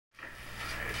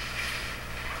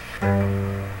C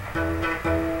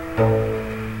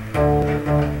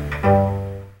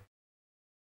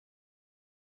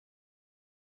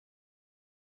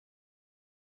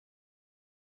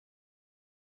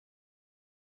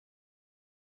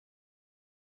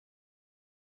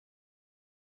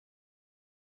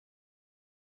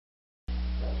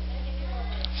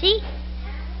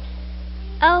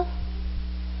O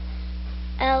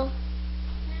L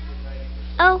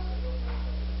O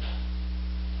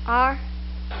R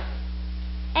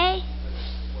A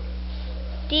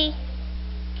D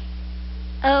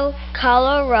O,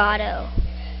 Colorado.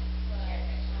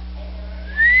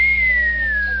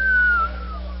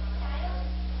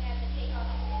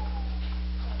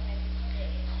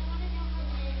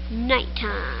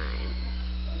 Nighttime.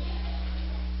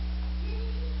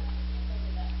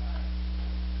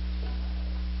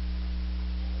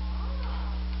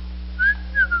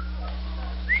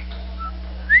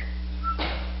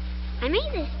 I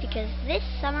made this because this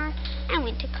summer I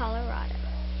went to Colorado.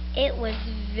 It was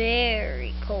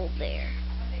very cold there.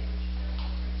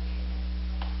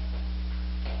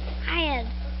 I had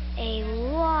a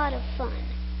lot of fun.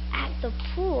 At the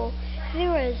pool,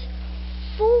 there was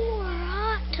 4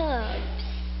 hot tubs.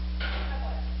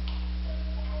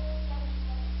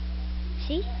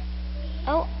 See?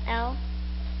 Colorado.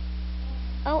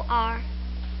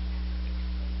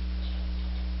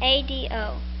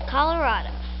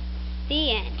 Colorado.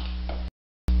 The end.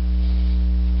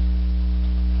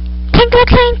 Clink, clink,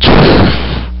 clink.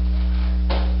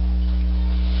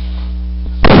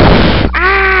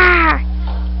 Ah!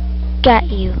 Got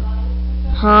you.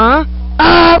 Huh?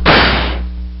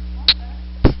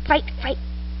 Fight, fight.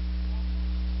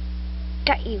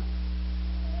 Got you.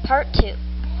 Part 2.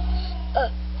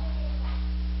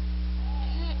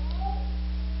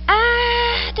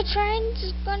 The train's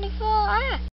is going to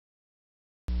fall.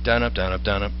 Down, up, down, up,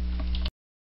 down, up.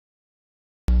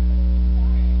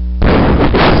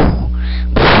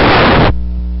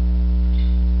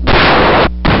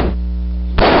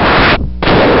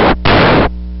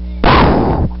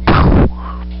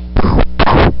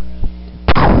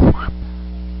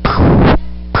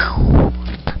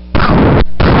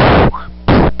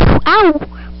 Ow!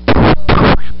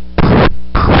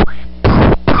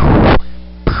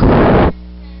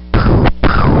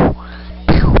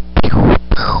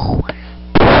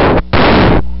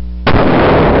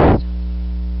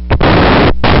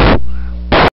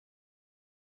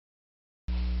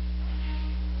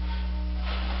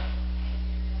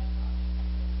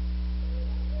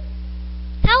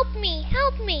 Help me!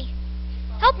 Help me!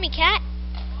 Help me, cat!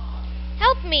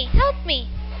 Help me! Help me!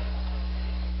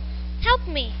 Help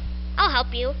me! I'll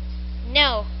help you.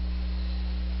 No.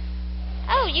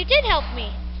 Oh, you did help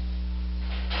me.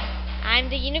 I'm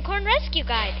the Unicorn Rescue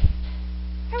Guide.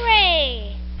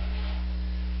 Hooray!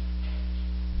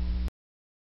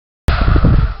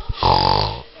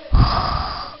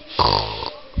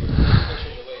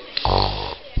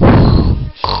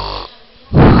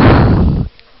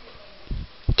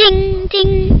 Ding,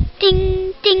 ding,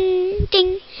 ding, ding,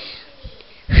 ding.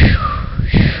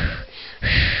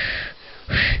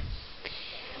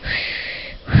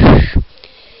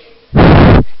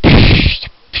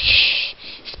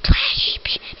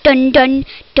 Dun dun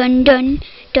dun dun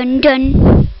dun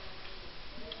dun.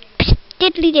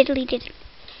 Diddly diddly diddly.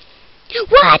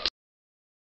 What?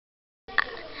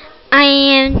 I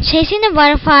am chasing the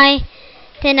butterfly.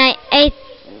 Then I ate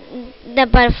the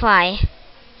butterfly.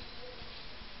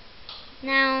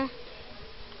 Now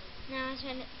I'm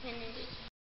trying to finish.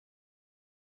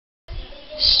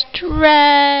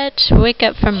 Stretch. Wake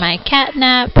up from my cat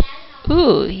nap.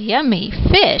 Ooh, yummy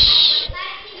fish.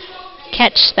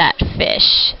 Catch that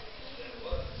fish.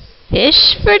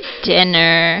 Fish for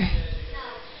dinner.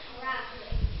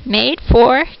 Made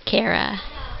for Kara.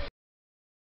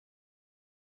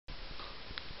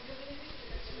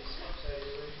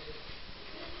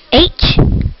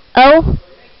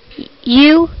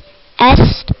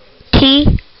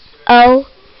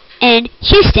 Houston.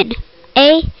 Houston.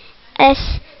 A-S-T-R-O-S.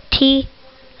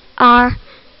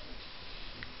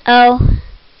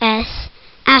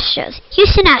 Astros.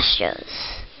 Houston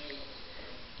Astros.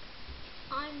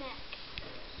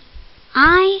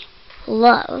 I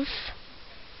love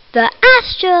the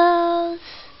Astros.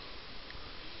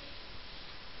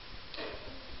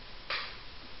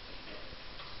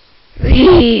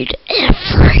 Read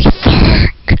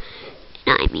everything.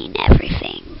 And I mean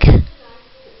everything.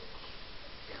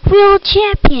 World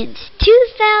Champions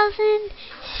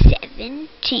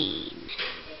 2017.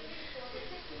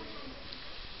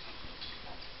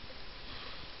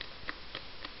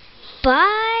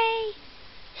 Bye.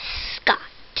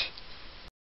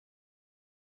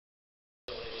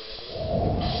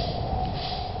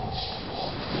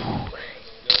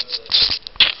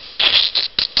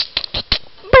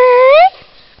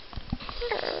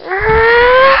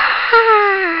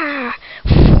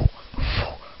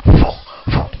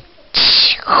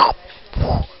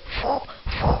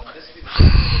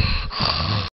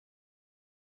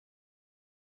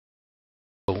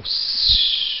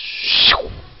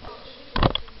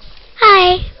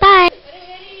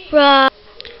 Rawr.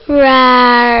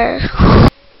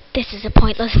 This is a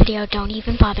pointless video. Don't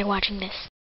even bother watching this.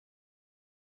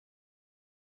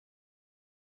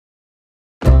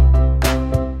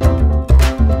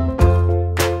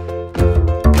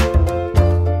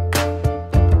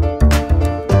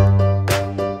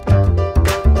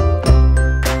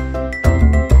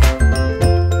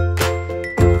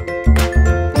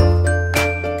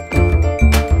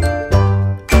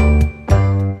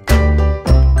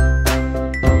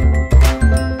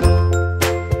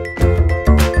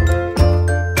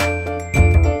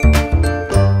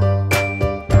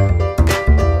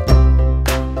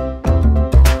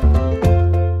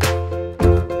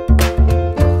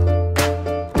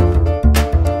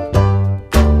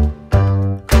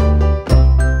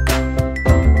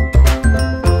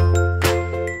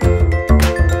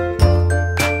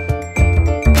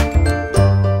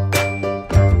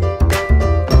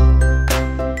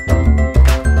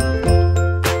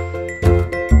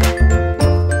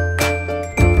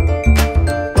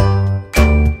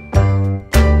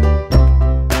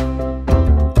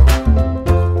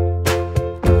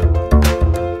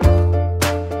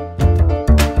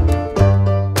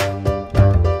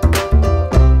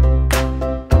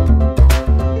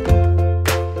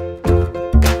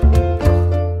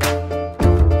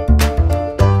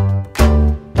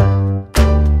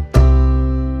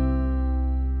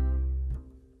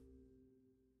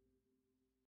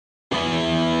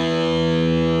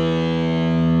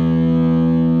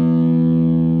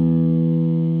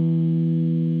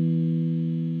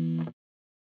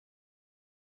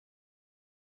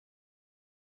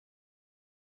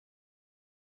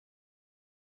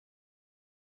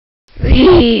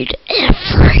 Read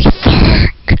everything.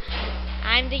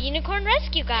 I'm the Unicorn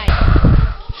Rescue Guy.